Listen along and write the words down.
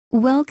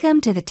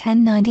Welcome to the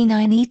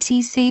 1099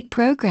 ETC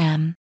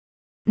program.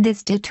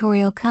 This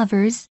tutorial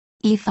covers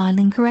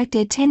e-filing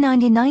corrected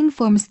 1099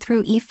 forms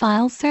through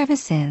e-file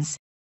services.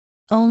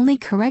 Only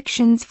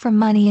corrections for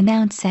money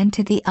amounts sent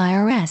to the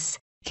IRS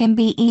can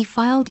be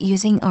e-filed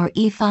using our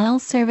e-file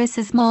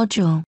services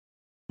module.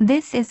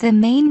 This is the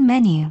main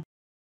menu.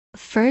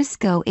 First,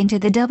 go into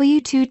the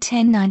W-2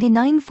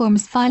 1099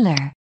 forms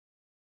filer.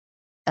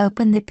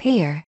 Open the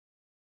payer.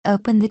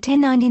 Open the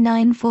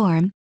 1099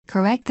 form,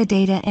 correct the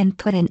data and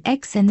put an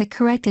X in the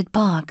corrected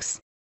box.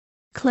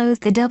 Close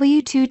the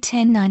W-2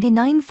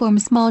 1099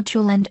 forms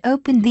module and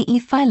open the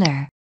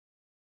e-filer.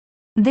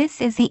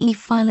 This is the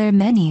e-filer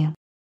menu.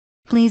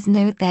 Please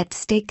note that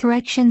state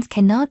corrections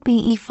cannot be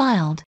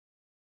e-filed.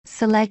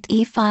 Select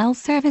e-file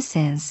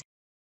services.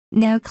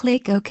 Now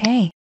click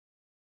OK.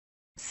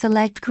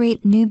 Select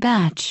Create New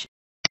Batch.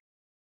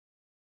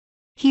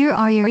 Here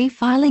are your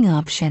e-filing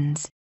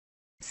options.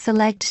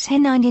 Select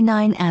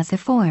 1099 as a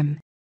form.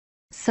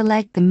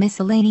 Select the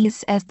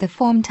miscellaneous as the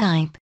form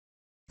type.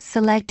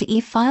 Select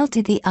e-file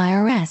to the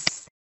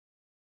IRS.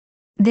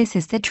 This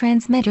is the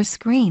transmitter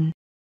screen.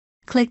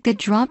 Click the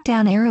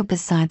drop-down arrow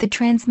beside the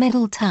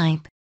transmittal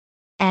type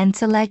and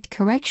select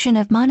correction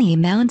of money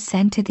amount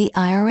sent to the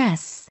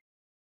IRS.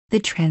 The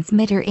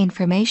transmitter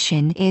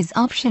information is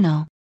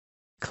optional.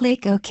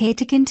 Click OK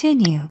to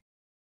continue.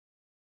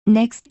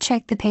 Next,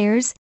 check the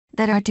payers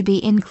that are to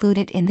be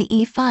included in the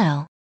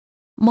e-file.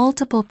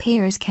 Multiple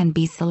payers can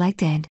be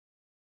selected.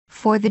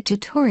 For the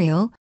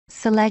tutorial,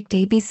 select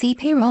ABC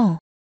Payroll.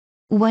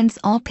 Once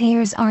all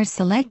payers are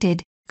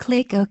selected,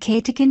 click OK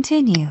to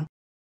continue.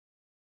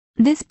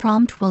 This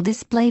prompt will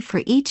display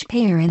for each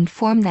payer and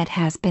form that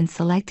has been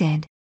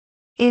selected.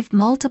 If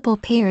multiple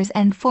payers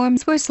and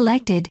forms were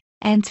selected,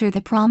 answer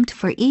the prompt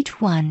for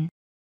each one.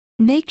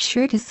 Make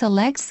sure to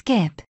select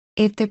Skip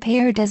if the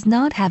payer does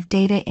not have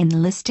data in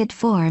listed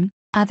form,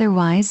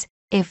 otherwise,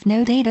 if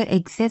no data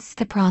exists,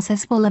 the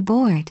process will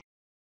abort.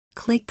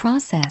 Click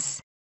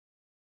Process.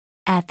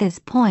 At this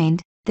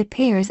point, the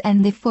payers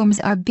and the forms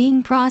are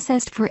being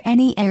processed for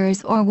any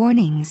errors or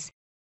warnings.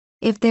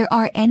 If there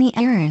are any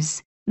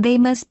errors, they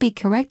must be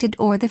corrected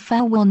or the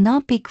file will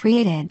not be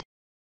created.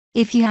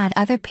 If you had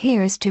other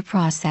payers to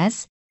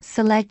process,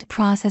 select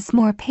Process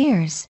More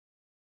Payers.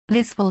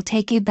 This will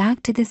take you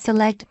back to the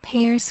Select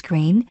Payer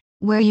screen,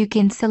 where you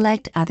can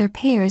select other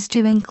payers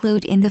to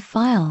include in the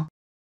file.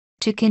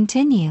 To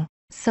continue,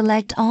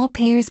 select All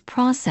Payers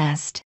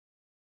Processed.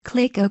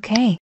 Click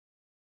OK.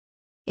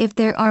 If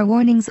there are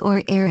warnings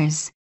or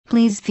errors,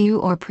 please view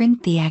or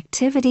print the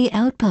activity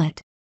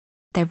output.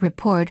 The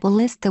report will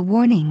list the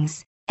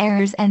warnings,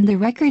 errors and the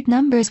record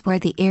numbers where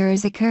the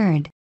errors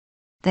occurred.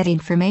 That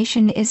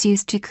information is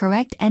used to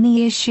correct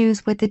any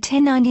issues with the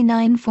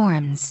 1099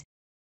 forms.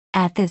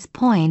 At this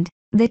point,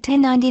 the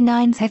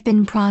 1099s have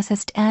been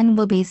processed and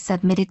will be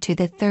submitted to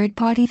the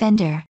third-party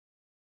vendor.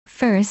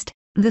 First,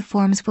 the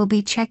forms will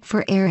be checked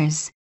for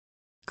errors.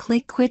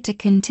 Click Quit to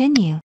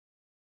continue.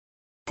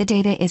 The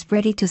data is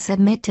ready to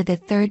submit to the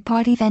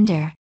third-party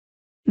vendor.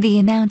 The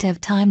amount of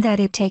time that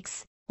it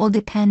takes will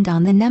depend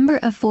on the number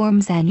of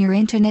forms and your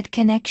internet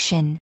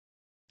connection.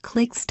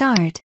 Click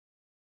Start.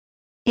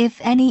 If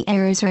any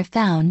errors are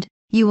found,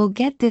 you will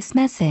get this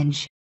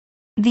message.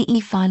 The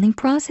e-filing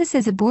process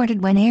is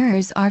aborted when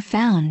errors are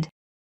found.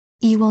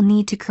 You will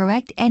need to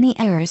correct any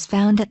errors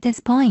found at this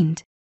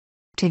point.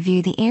 To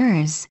view the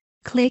errors,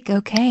 click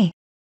OK.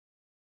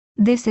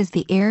 This is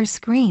the error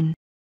screen.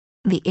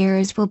 The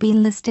errors will be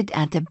listed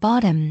at the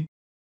bottom.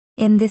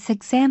 In this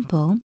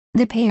example,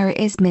 the payer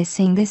is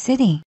missing the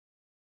city.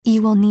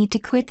 You will need to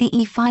quit the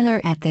e-filer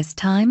at this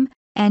time,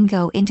 and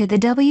go into the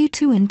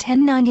W-2 and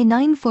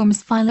 1099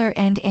 forms filer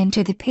and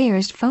enter the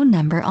payer's phone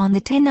number on the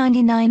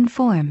 1099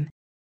 form.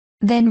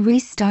 Then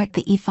restart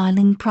the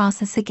e-filing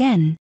process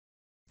again.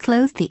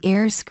 Close the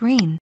error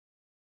screen.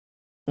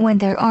 When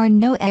there are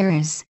no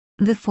errors,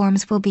 the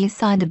forms will be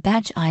assigned a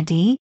batch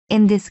ID,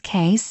 in this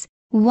case,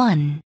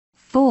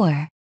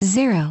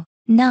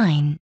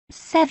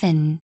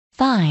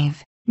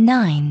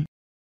 1409759.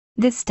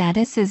 The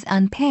status is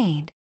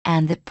unpaid,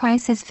 and the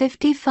price is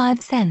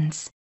 55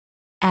 cents.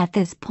 At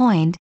this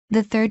point,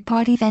 the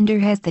third-party vendor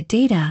has the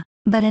data,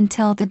 but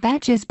until the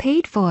batch is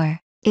paid for,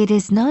 it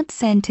is not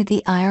sent to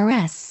the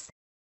IRS.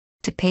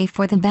 To pay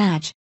for the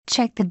batch,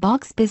 check the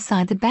box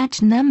beside the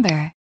batch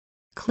number.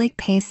 Click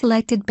Pay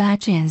Selected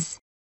Batches.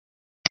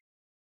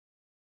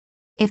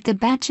 If the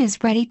batch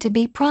is ready to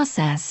be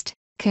processed,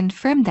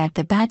 confirm that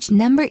the batch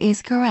number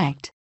is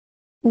correct.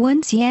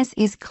 Once Yes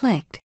is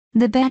clicked,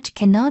 the batch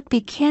cannot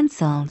be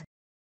cancelled.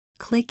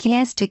 Click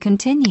Yes to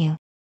continue.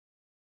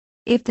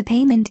 If the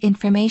payment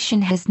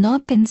information has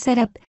not been set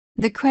up,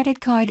 the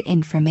credit card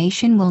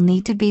information will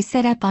need to be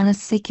set up on a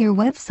secure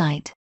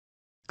website.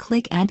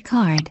 Click Add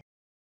Card.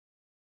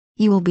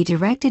 You will be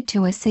directed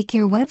to a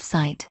secure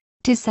website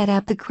to set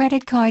up the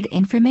credit card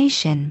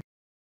information.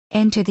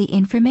 Enter the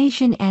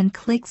information and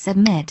click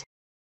Submit.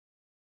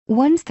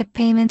 Once the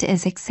payment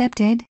is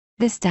accepted,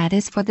 the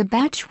status for the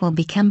batch will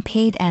become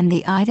paid and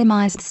the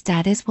itemized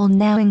status will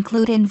now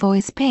include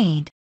invoice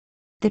paid.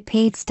 The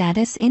paid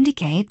status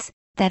indicates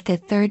that the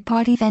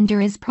third-party vendor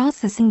is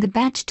processing the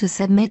batch to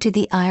submit to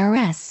the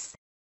IRS.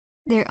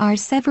 There are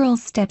several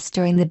steps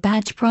during the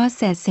batch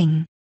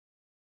processing.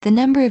 The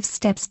number of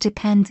steps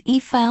depends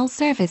e-file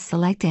service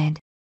selected.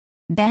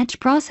 Batch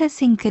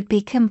processing could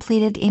be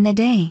completed in a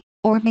day,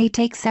 or may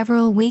take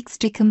several weeks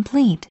to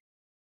complete.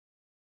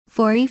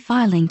 For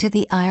e-filing to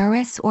the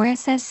IRS or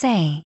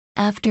SSA,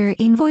 after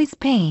invoice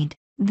paid,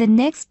 the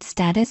next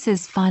status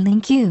is filing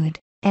queued,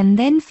 and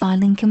then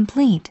filing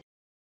complete.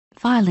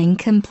 Filing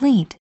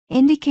complete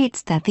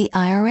indicates that the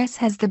IRS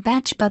has the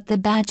batch but the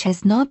batch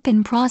has not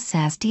been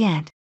processed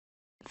yet.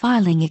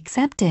 Filing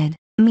accepted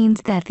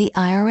means that the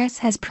IRS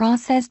has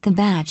processed the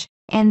batch,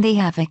 and they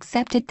have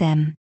accepted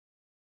them.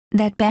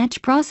 That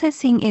batch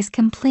processing is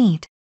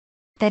complete.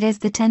 That is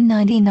the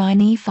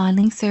 1099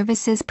 e-filing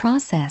services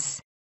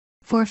process.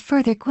 For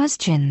further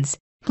questions,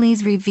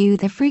 please review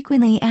the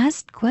frequently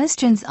asked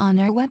questions on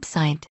our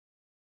website.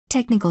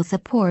 Technical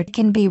support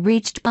can be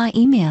reached by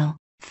email,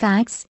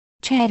 fax,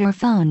 chat or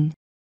phone.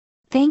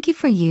 Thank you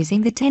for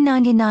using the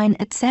 1099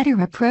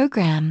 etc.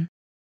 program.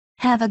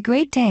 Have a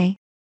great day.